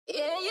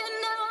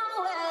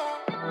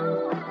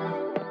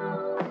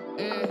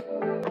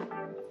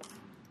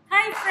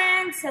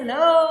friends,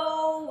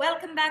 hello!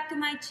 Welcome back to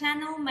my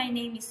channel. My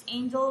name is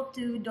Angel.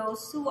 To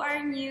those who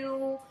are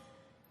new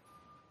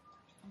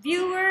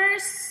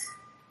viewers,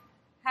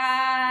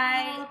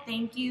 hi!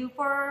 Thank you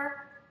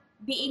for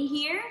being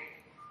here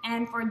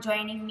and for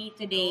joining me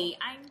today.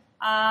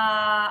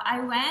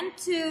 I went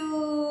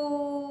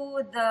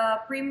to the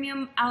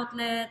premium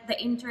outlet,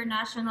 the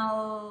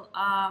international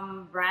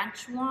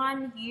branch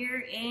one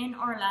here in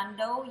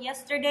Orlando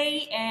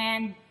yesterday,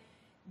 and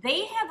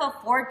they have a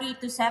 40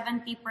 to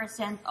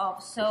 70%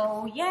 off.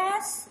 So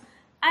yes,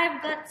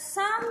 I've got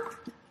some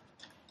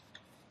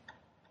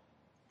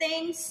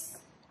things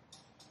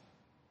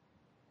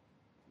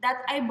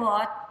that I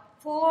bought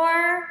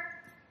for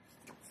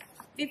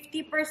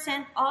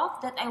 50% off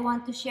that I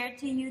want to share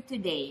to you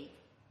today.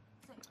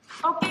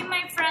 Okay,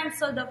 my friends,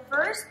 so the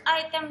first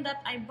item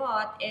that I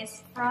bought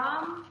is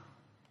from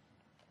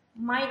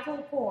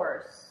Michael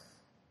Kors.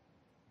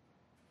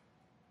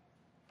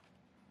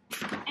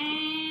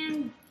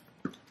 And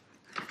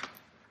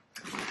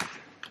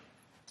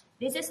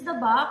this is the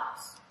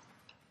box.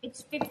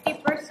 It's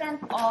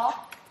 50%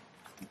 off.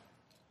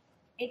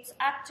 It's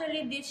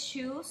actually these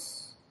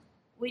shoes,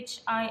 which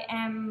I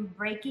am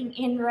breaking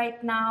in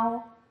right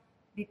now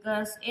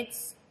because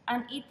it's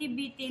an itty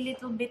bitty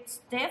little bit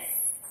stiff.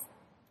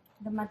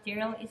 The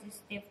material is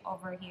stiff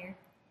over here.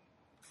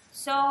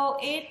 So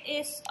it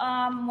is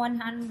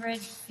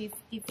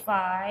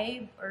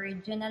 $155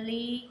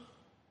 originally.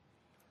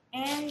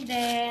 And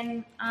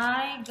then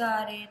I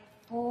got it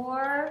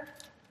for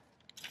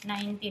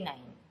 $99.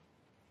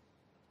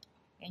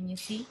 Can you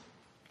see?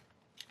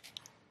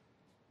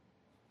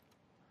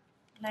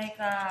 Like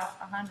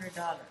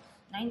 $100.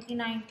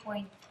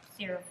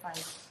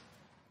 $99.05.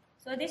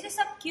 So this is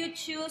a cute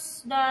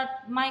shoes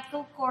that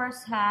Michael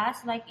Kors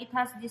has. Like it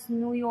has this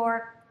New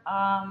York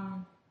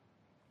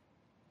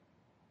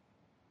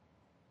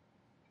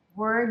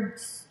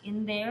words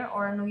in there,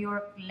 or New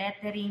York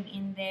lettering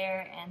in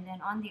there, and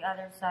then on the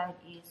other side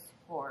is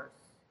Kors.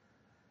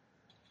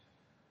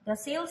 The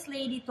sales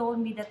lady told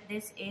me that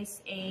this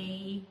is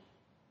a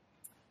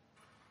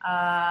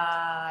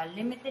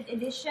limited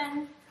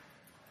edition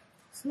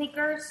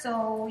sneaker,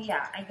 so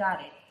yeah, I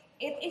got it.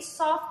 It is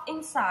soft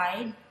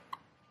inside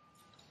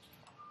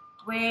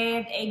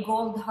with a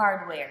gold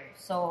hardware,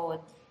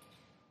 so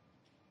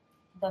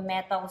the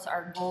metals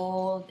are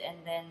gold,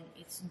 and then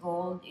it's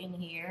gold in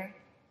here.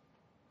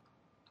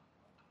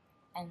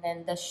 And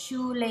then the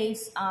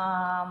shoelace,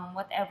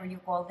 whatever you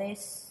call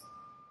this,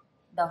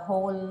 the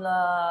whole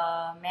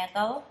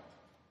metal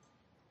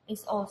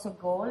is also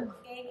gold.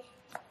 Okay,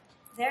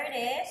 there it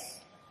is.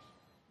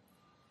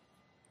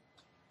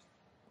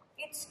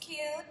 It's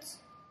cute.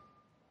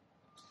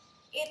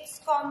 It's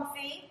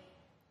comfy.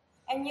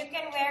 And you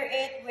can wear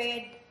it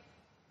with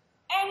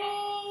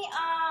any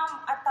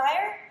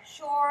attire,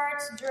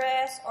 shorts,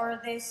 dress, or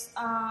this,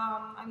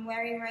 I'm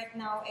wearing right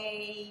now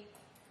a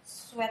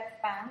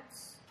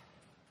sweatpants.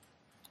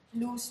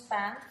 Loose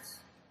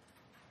pants.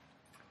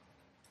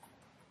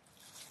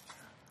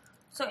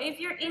 So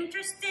if you're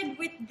interested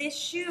with these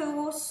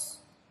shoes,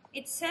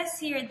 it says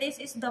here this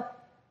is the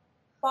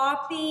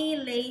poppy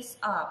lace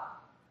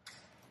up.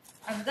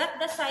 I've got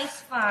the size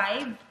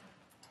 5.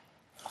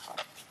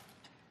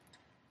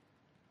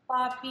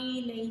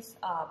 Poppy lace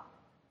up.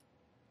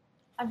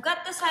 I've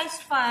got the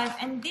size 5,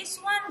 and this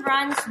one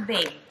runs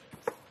big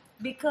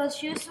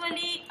because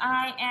usually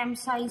I am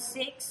size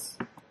 6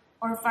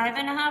 or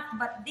 5.5,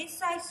 but this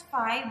size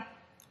 5,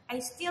 I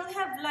still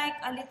have like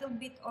a little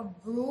bit of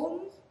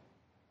room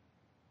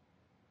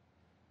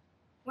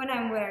when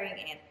I'm wearing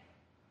it.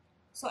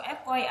 So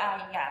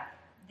FYI, yeah,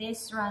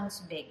 this runs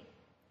big.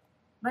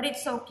 But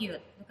it's so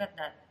cute. Look at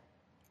that.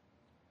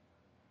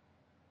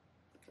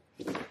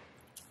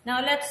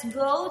 Now let's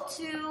go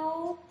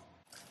to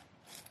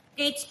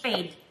Kate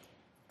Spade.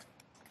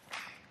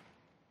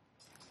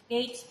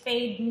 Kate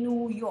Spade,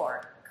 New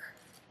York.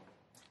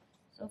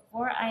 So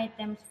 4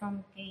 items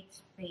from Kate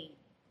Spade.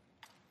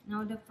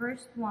 Now the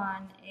first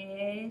one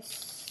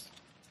is,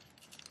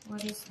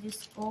 what is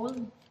this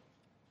called?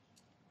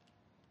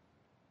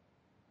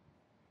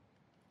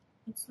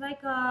 It's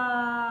like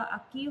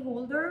a key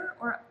holder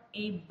or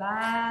a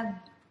bag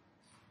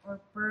or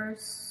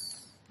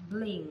purse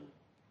bling.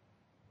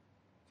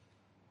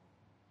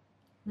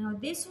 Now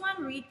this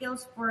one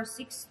retails for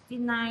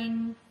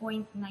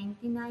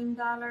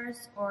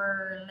 $69.99,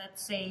 or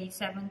let's say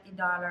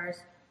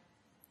 $70.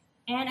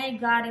 And I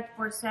got it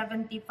for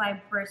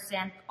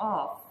 75%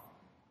 off.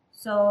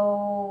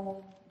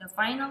 So the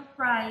final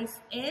price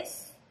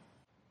is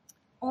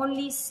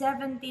only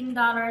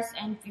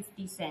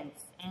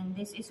 $17.50. And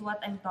this is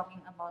what I'm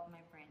talking about,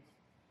 my friends.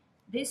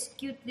 This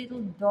cute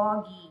little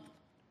doggy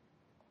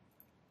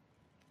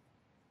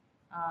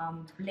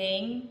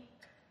bling,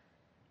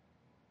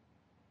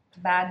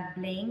 bag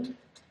bling,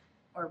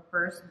 or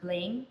purse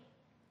bling.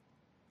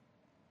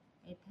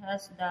 It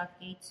has the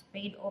Kate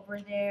Spade over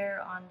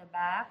there on the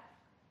back.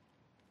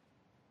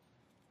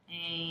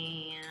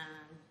 And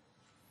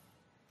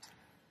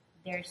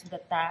there's the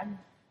tag,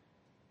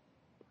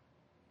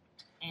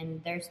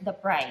 and there's the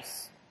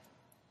price.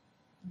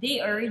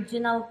 the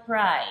original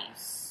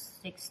price,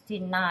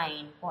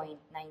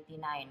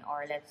 69.99,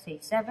 or let's say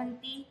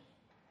 70.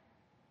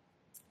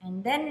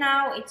 And then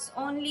now it's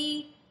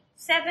only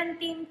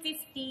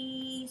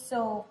 17.50.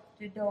 So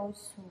to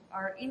those who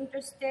are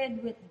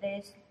interested with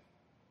this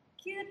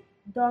cute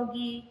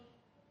doggy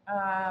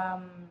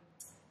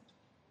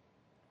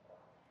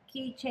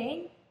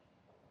keychain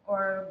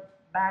or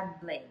bag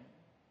bling.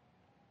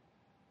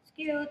 It's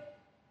cute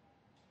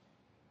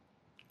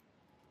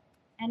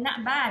and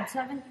not bad,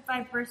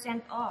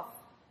 75% off.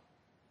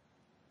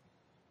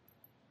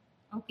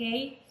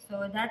 Okay,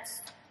 so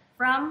that's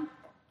from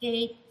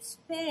Kate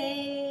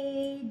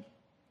Spade.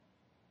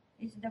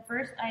 This is the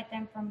first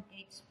item from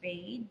Kate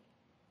Spade.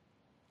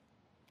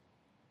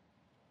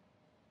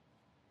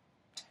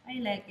 I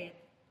like it.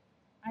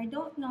 I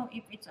don't know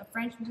if it's a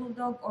French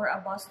Bulldog or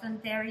a Boston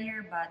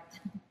Terrier, but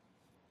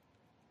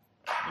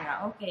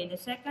yeah, okay. The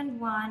second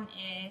one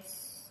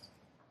is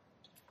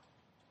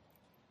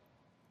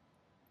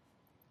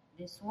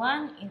this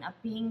one in a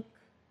pink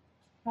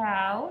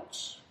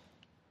pouch.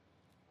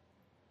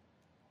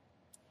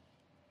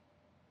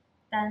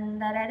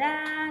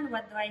 Dun-da-da-dan!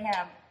 What do I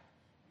have?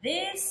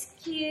 This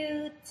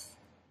cute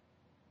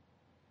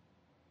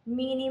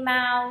Minnie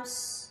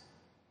Mouse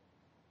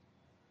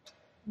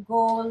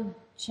gold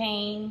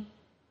chain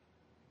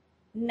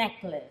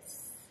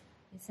necklace.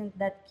 Isn't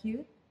that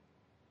cute?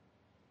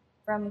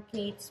 From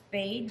Kate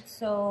Spade.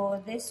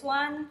 So this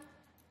one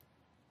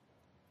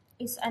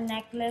is a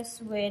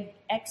necklace with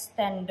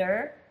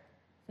extender,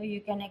 so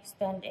you can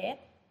extend it,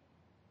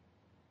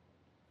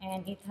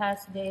 and it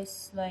has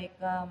this like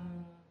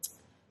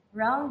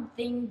round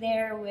thing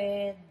there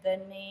with the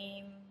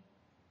name,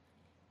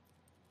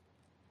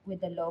 with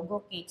the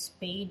logo Kate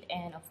Spade,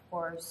 and of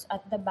course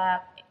at the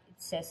back it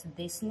says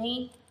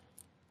Disney.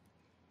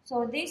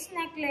 So this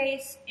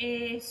necklace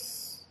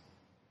is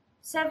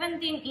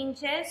 17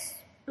 inches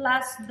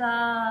plus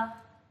the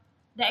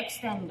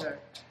extender.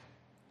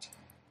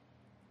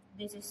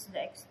 This is the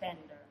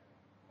extender.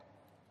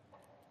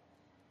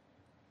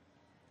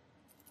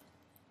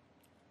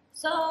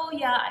 So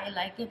yeah, I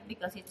like it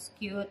because it's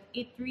cute.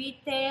 It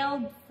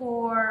retailed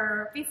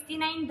for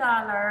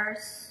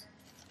 $59,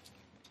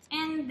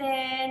 and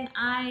then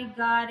I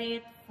got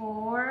it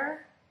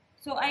for,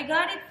 so I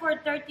got it for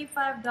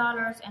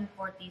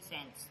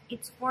 $35.40.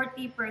 It's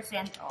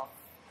 40% off.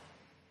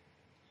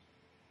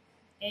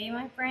 Okay,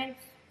 my friends,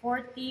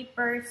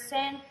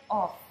 40%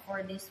 off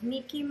for this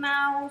Mickey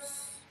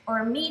Mouse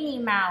or Minnie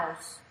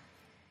Mouse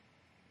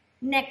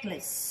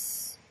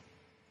necklace.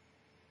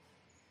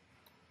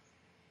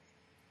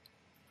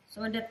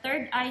 So the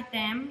third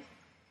item,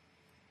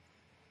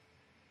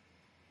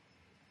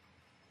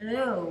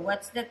 oh,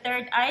 what's the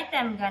third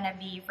item gonna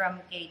be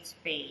from Kate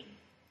Spade?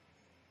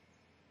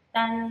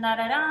 Dun da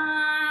da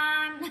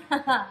dun!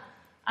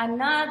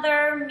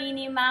 Another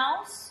Minnie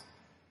Mouse,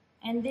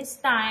 and this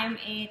time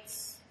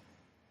it's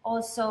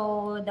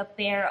also the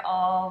pair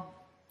of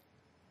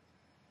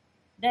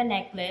the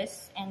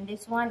necklace, and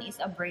this one is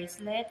a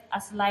bracelet, a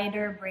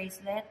slider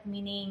bracelet,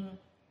 meaning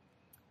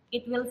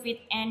it will fit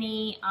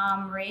any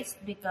wrist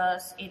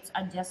because it's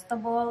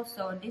adjustable.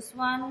 So this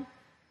one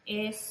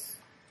is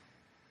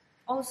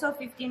also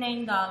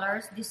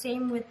 $59, the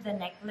same with the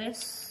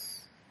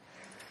necklace.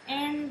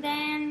 And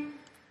then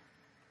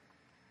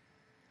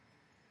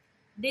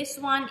this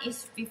one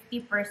is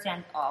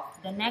 50%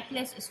 off. The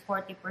necklace is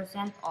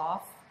 40%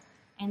 off,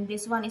 and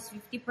this one is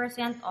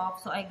 50% off.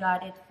 So I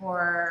got it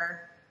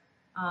for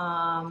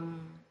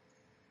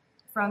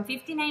from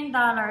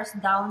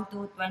 $59 down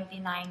to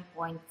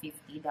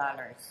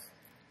 $29.50.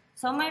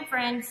 So my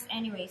friends,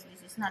 anyways,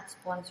 this is not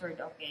sponsored,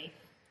 okay?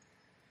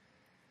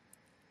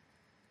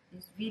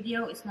 This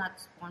video is not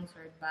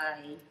sponsored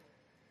by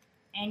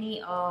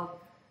any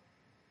of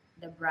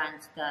the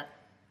brands that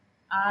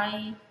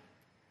I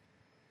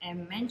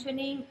am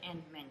mentioning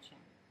and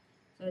mentioned.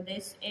 So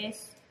this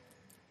is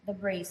the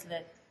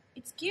bracelet.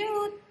 It's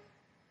cute.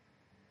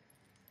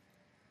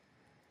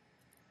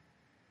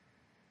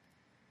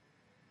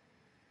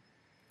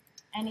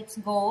 And it's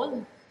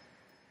gold.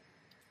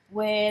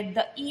 With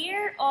the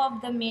ear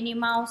of the Minnie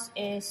Mouse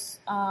is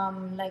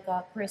like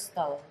a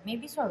crystal.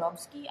 Maybe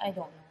Swarovski, I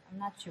don't know. I'm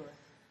not sure.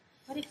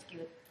 But it's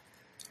cute.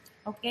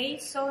 Okay,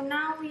 so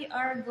now we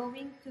are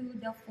going to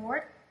the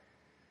fourth.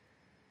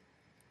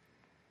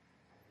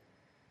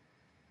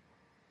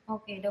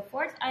 Okay, the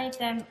fourth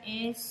item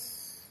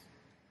is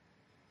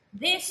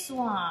this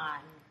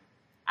one.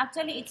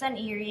 Actually, it's an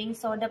earring.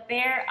 So the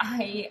pair,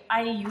 I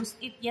used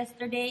it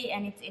yesterday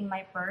and it's in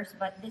my purse.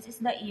 But this is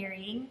the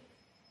earring.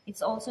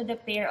 It's also the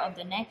pair of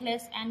the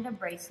necklace and the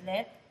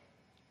bracelet.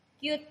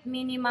 Cute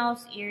Minnie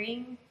Mouse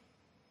earring,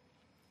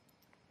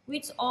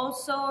 which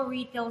also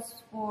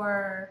retails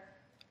for,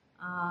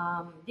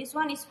 this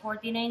one is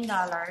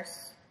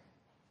 $49.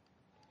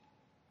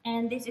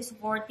 And this is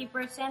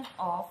 40%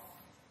 off.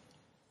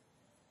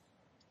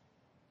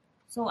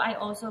 So I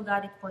also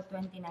got it for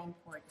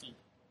 $29.40.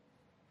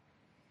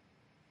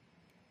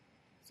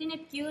 Isn't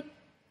it cute?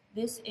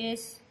 This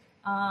is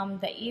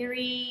the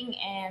earring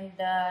and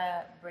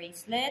the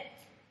bracelet.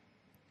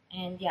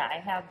 And yeah, I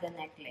have the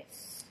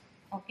necklace.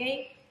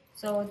 Okay,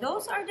 so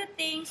those are the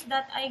things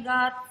that I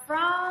got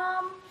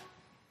from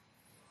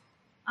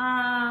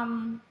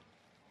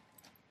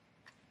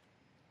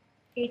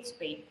Kate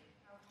Spade.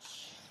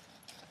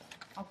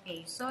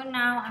 Okay, so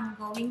now I'm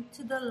going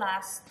to the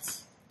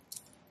last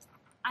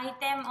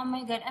item. Oh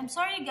my god, I'm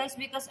sorry guys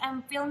because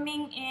I'm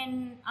filming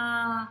in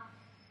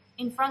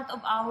front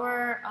of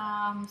our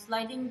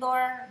sliding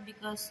door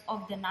because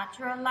of the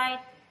natural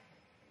light.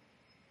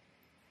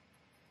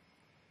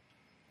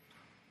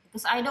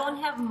 Because I don't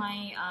have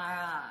my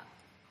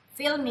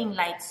filming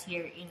lights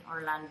here in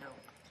Orlando.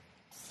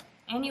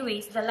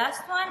 Anyways, the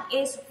last one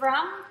is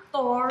from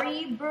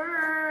Tory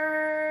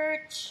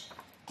Burch.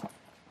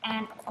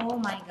 And oh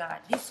my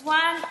god, this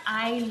one,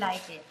 I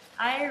like it.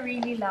 I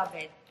really love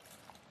it.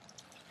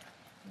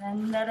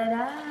 Dun, da, da,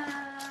 da.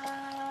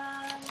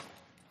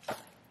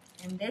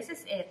 And this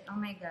is it. Oh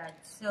my god.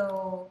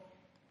 So,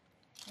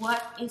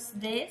 what is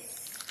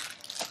this?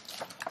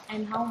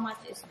 And how much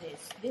is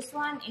this? This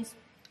one is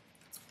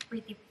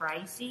pretty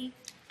pricey,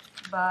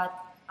 but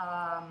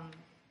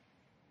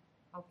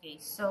okay,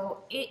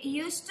 so it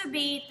used to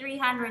be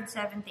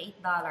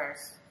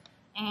 $378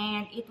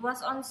 and it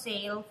was on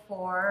sale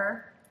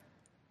for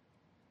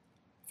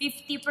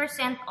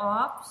 50%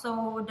 off.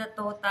 So the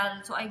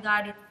total, so I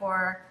got it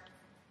for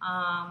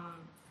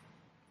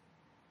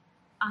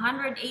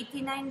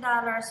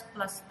 $189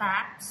 plus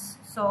tax.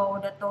 So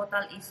the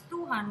total is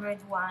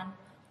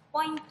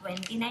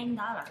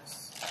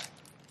 $201.29.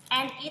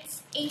 And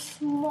it's a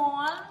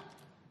small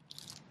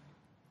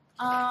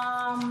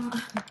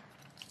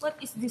what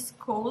is this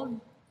called?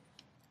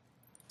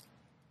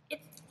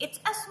 It's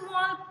a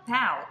small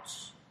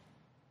pouch.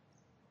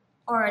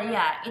 Or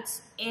yeah,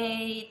 it's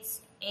a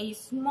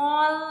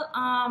small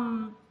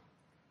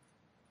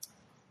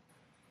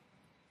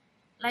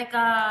like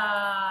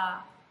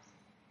a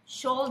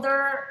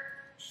shoulder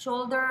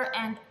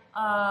and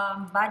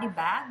body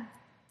bag.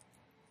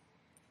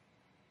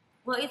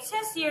 Well, it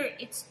says here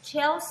it's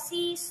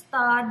Chelsea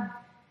stud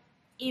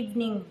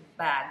evening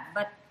bag,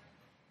 but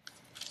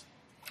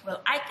well,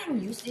 I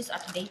can use this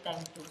at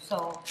daytime too.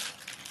 So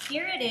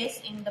here it is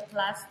in the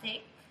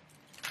plastic,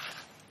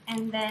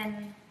 and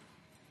then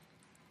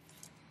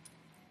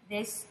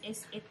this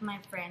is it, my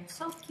friend.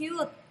 So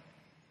cute.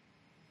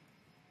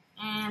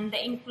 And the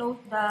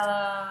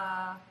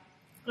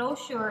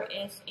closure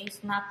is a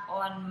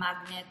snap-on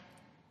magnet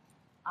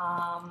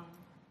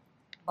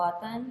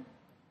button.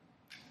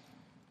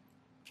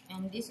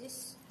 And this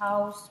is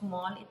how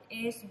small it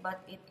is,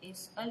 but it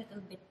is a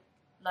little bit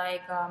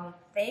like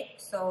thick,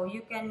 so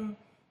you can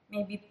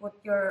maybe put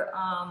your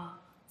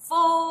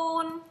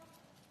phone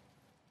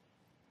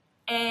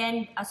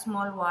and a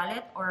small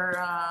wallet or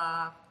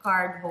a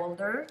card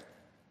holder.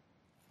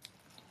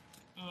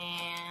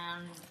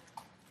 And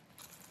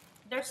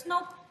there's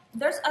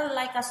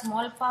like a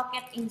small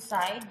pocket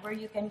inside where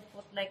you can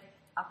put like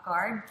a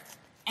card,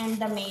 and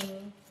the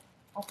main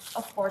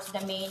of course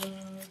the main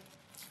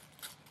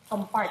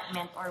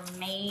compartment or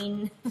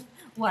main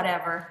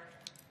whatever.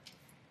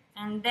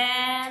 And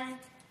then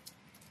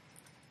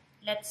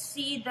let's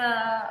see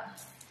the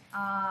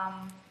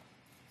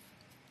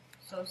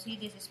so see,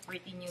 this is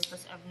pretty new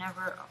because I've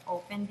never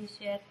opened this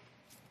yet.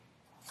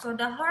 So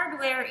the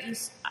hardware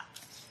is,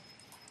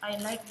 I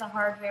like the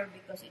hardware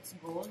because it's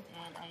gold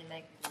and I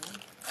like gold.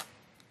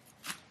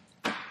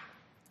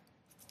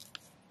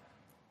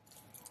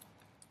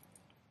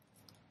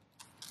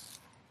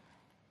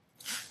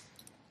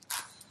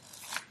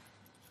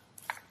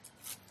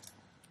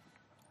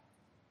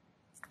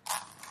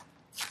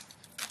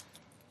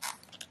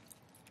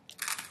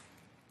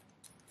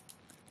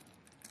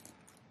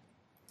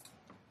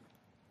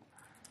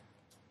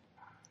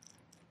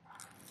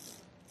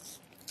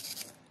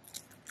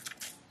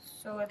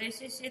 So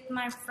this is it,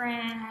 my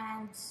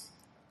friends.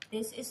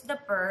 This is the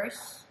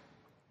purse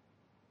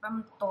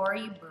from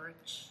Tory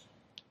Burch.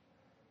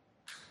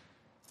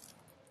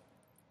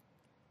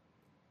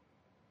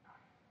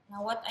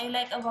 Now what I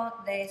like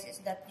about this is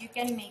that you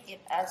can make it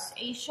as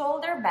a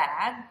shoulder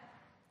bag,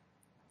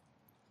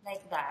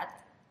 like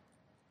that.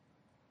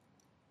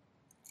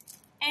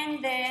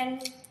 And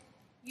then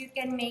you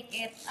can make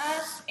it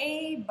as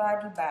a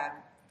body bag,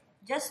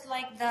 just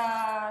like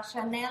the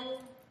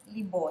Chanel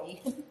Liboy.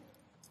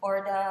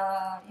 Or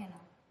the, you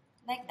know,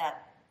 like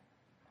that.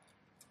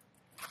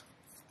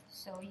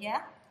 So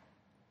yeah,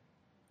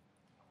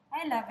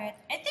 I love it.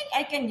 I think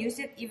I can use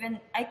it even,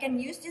 I can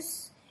use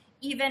this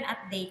even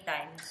at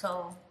daytime.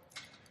 So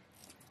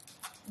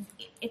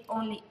it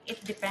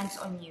depends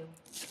on you.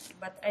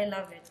 But I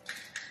love it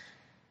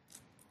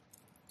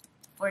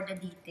for the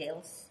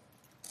details.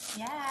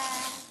 Yeah.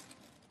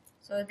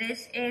 So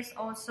this is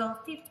also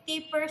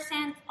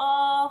 50%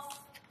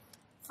 off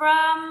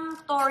from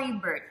Tory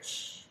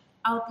Burch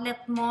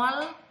Outlet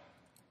Mall,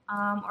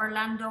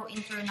 Orlando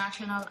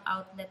International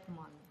Outlet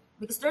Mall.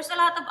 Because there's a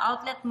lot of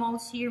outlet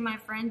malls here, my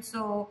friend.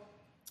 So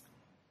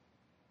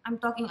I'm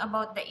talking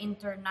about the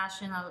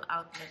International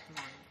Outlet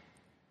Mall.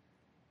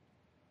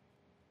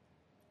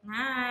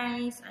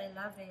 Nice, I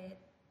love it.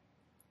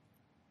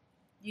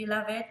 Do you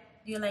love it?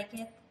 Do you like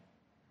it?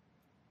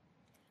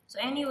 So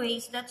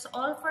anyways, that's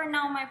all for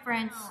now, my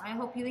friends. I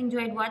hope you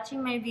enjoyed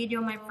watching my video,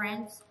 my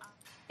friends.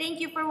 Thank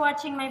you for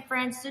watching, my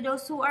friends. To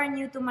those who are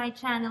new to my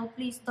channel,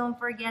 please don't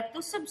forget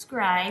to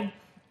subscribe.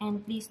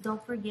 And please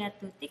don't forget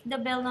to tick the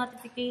bell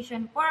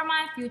notification for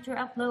my future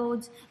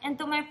uploads. And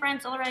to my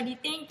friends already,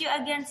 thank you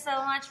again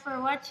so much for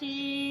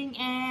watching.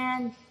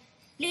 And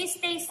please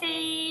stay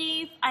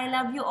safe. I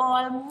love you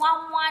all.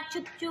 Mwah, mwah,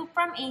 choo choo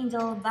from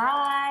Angel.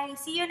 Bye.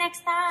 See you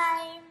next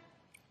time.